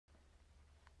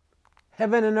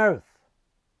heaven and earth.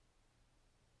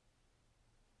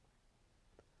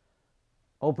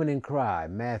 Opening cry,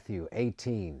 Matthew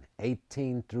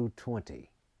 18:18 through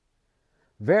 20.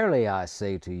 Verily I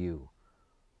say to you,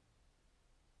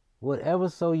 whatever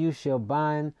so you shall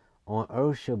bind on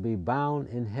earth shall be bound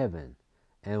in heaven,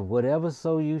 and whatever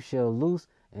so you shall loose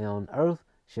on earth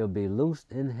shall be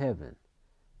loosed in heaven.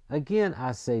 Again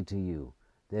I say to you,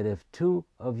 that if two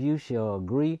of you shall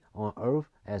agree on earth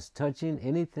as touching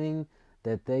anything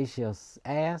that they shall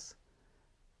ask,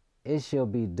 it shall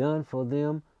be done for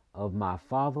them of my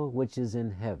Father which is in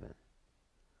heaven.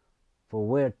 For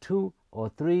where two or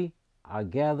three are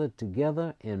gathered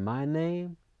together in my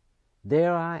name,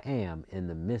 there I am in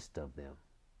the midst of them.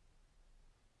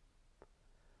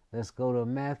 Let's go to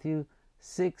Matthew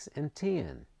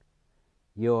 6:10.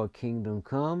 Your kingdom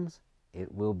comes,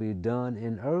 it will be done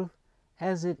in earth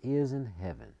as it is in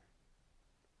heaven.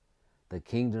 The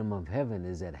kingdom of heaven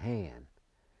is at hand.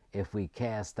 If we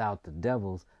cast out the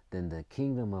devils, then the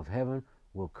kingdom of heaven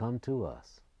will come to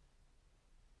us.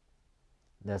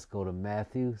 Let's go to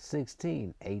Matthew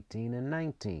 16:18 and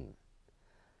 19.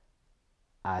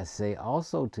 I say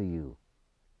also to you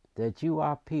that you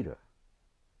are Peter,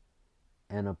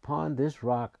 and upon this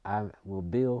rock I will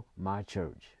build my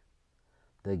church.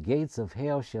 The gates of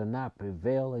hell shall not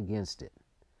prevail against it.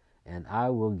 And I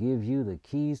will give you the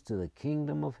keys to the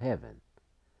kingdom of heaven.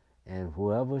 And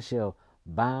whoever shall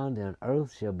bind in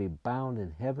earth shall be bound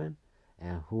in heaven,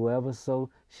 and whoever so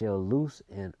shall loose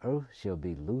in earth shall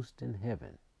be loosed in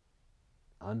heaven.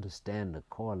 Understand the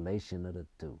correlation of the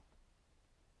two.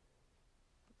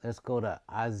 Let's go to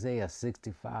Isaiah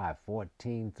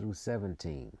 65:14 through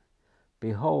 17.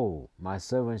 Behold, my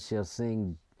servant shall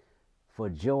sing for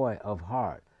joy of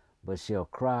heart, but shall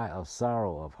cry of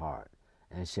sorrow of heart,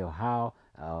 and shall howl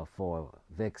for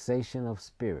vexation of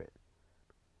spirit.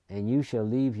 And you shall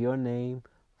leave your name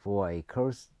for a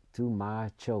curse to my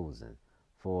chosen.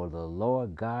 For the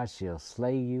Lord God shall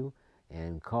slay you,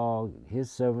 and call his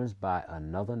servants by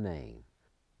another name,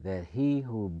 that he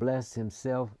who blessed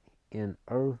himself in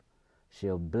earth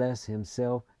shall bless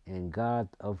himself in God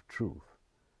of truth.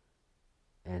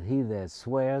 And he that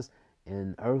swears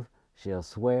in earth shall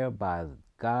swear by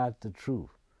God the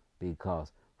truth,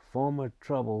 because former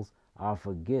troubles are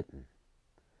forgotten,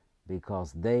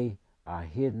 because they are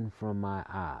hidden from my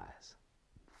eyes.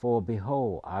 For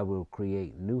behold, I will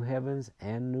create new heavens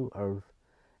and new earth,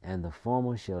 and the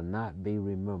former shall not be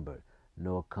remembered,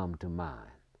 nor come to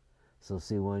mind. So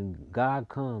see, when God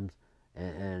comes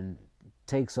and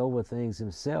takes over things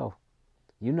himself,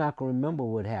 you're not going to remember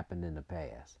what happened in the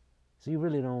past. So you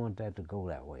really don't want that to go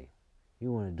that way.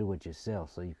 You want to do it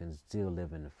yourself so you can still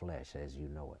live in the flesh as you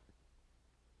know it.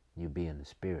 You be in the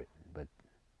spirit, but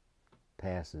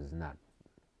past is not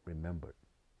remembered.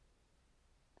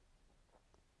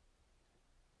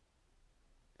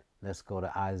 Let's go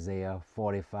to Isaiah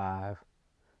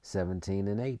 45:17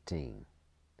 and 18.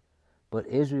 But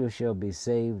Israel shall be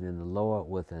saved in the Lord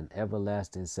with an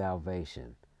everlasting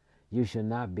salvation. You shall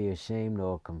not be ashamed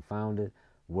nor confounded,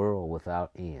 world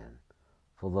without end.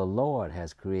 For the Lord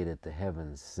has created the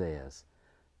heavens, says,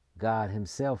 God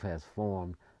himself has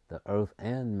formed the earth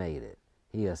and made it.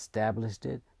 He established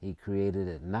it. He created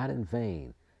it not in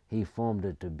vain. He formed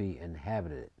it to be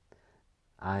inhabited.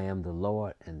 I am the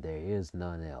Lord, and there is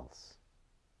none else.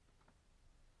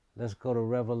 Let's go to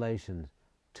Revelation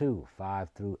 2:5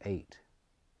 through 8.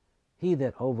 He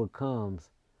that overcomes,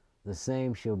 the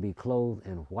same shall be clothed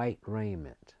in white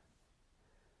raiment.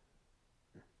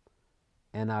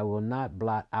 And I will not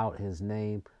blot out his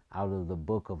name out of the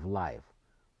book of life,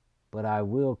 but I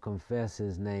will confess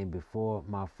his name before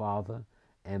my Father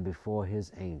and before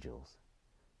his angels.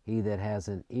 He that has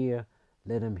an ear,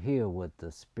 let him hear what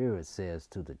the Spirit says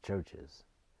to the churches.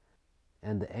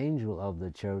 And the angel of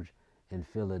the church in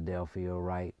Philadelphia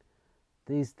write,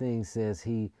 These things says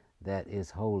he that is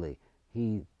holy,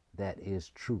 he that is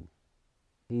true,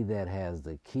 he that has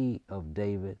the key of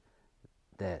David,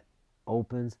 that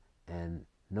opens and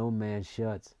no man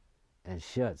shuts, and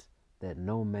shuts that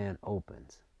no man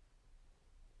opens.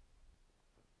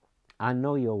 I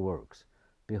know your works.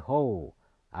 Behold,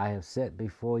 I have set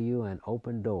before you an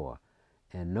open door,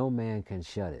 and no man can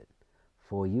shut it.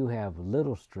 For you have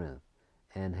little strength,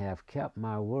 and have kept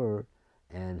my word,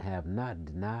 and have not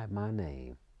denied my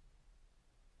name.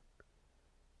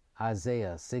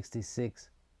 Isaiah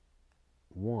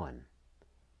 66:1.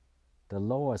 The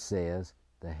Lord says,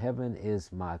 The heaven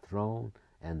is my throne,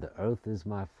 and the earth is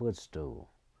my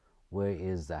footstool. Where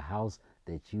is the house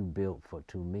that you built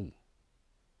to me?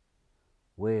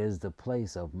 Where is the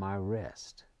place of my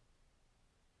rest?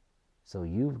 So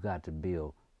you've got to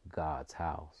build God's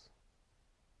house.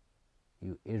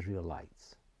 you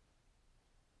Israelites.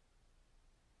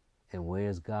 And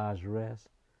where's God's rest?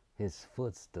 His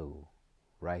footstool,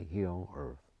 right here on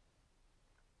earth.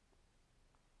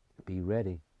 Be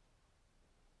ready.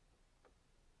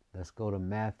 Let's go to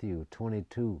Matthew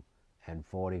 22 and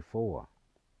 44.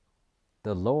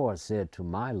 The Lord said to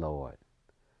my Lord,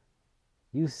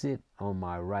 you sit on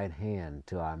my right hand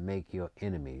till I make your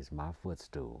enemies my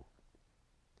footstool.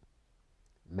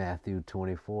 Matthew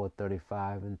 24,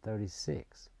 35 and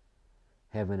 36.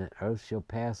 Heaven and earth shall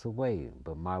pass away,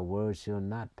 but my word shall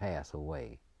not pass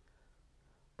away.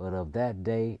 But of that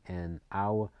day and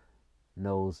hour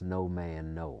knows no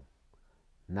man, no,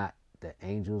 not the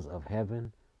angels of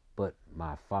heaven, but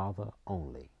my Father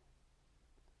only.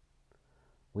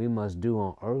 We must do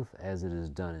on earth as it is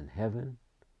done in heaven.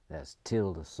 That's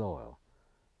till the soil.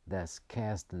 That's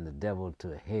casting the devil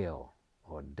to hell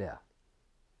or death.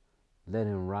 Let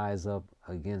him rise up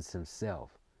against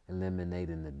himself,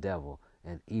 eliminating the devil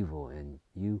and evil in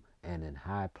you and in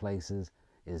high places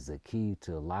is the key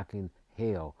to locking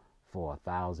hell for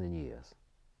 1,000 years.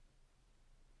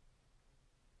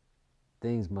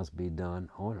 Things must be done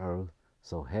on earth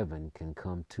so heaven can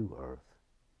come to earth.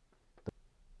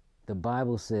 The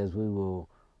Bible says we will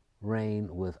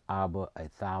reign with AbbA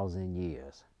 1,000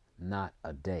 years, not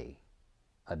a day.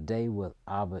 A day with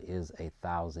AbbA is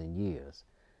 1,000 years,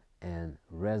 and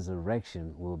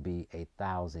resurrection will be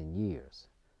 1,000 years.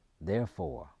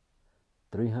 Therefore,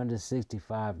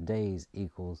 365 days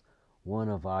equals one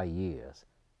of our years,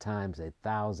 times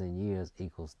 1,000 years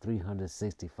equals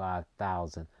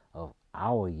 365,000 of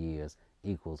our years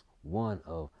equals one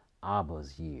of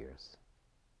AbbA's years.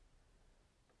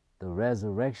 The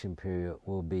resurrection period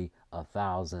will be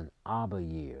 1,000 AbbA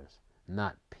years,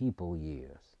 not people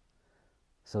years.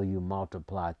 So you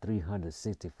multiply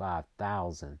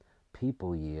 365,000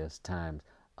 people years times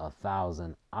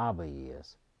 1,000 AbbA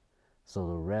years. So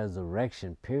the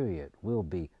resurrection period will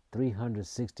be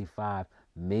 365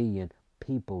 million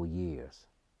people years.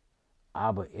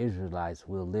 AbbA Israelites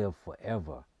will live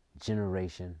forever,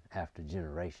 generation after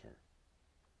generation.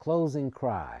 Closing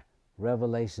cry.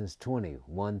 Revelations 20,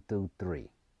 1 through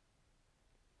 3.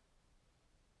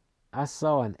 I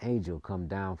saw an angel come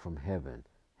down from heaven,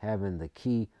 having the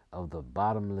key of the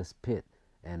bottomless pit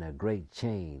and a great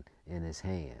chain in his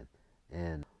hand.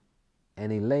 And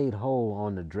he laid hold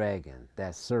on the dragon,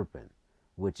 that serpent,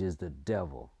 which is the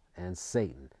devil and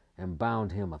Satan, and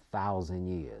bound him 1,000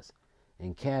 years,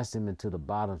 and cast him into the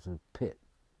bottomless pit,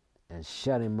 and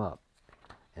shut him up,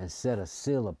 and set a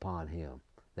seal upon him,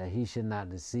 that he should not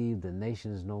deceive the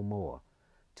nations no more,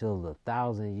 till the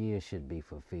 1,000 years should be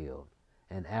fulfilled.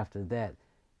 And after that,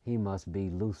 he must be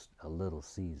loosed a little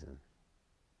season.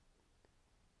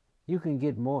 You can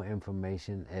get more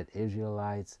information at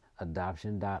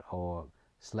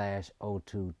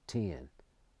israelitesadoption.org/0210,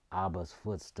 ABBA's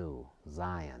Footstool,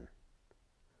 Zion.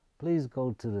 Please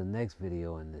go to the next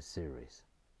video in this series.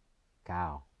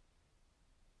 Cow.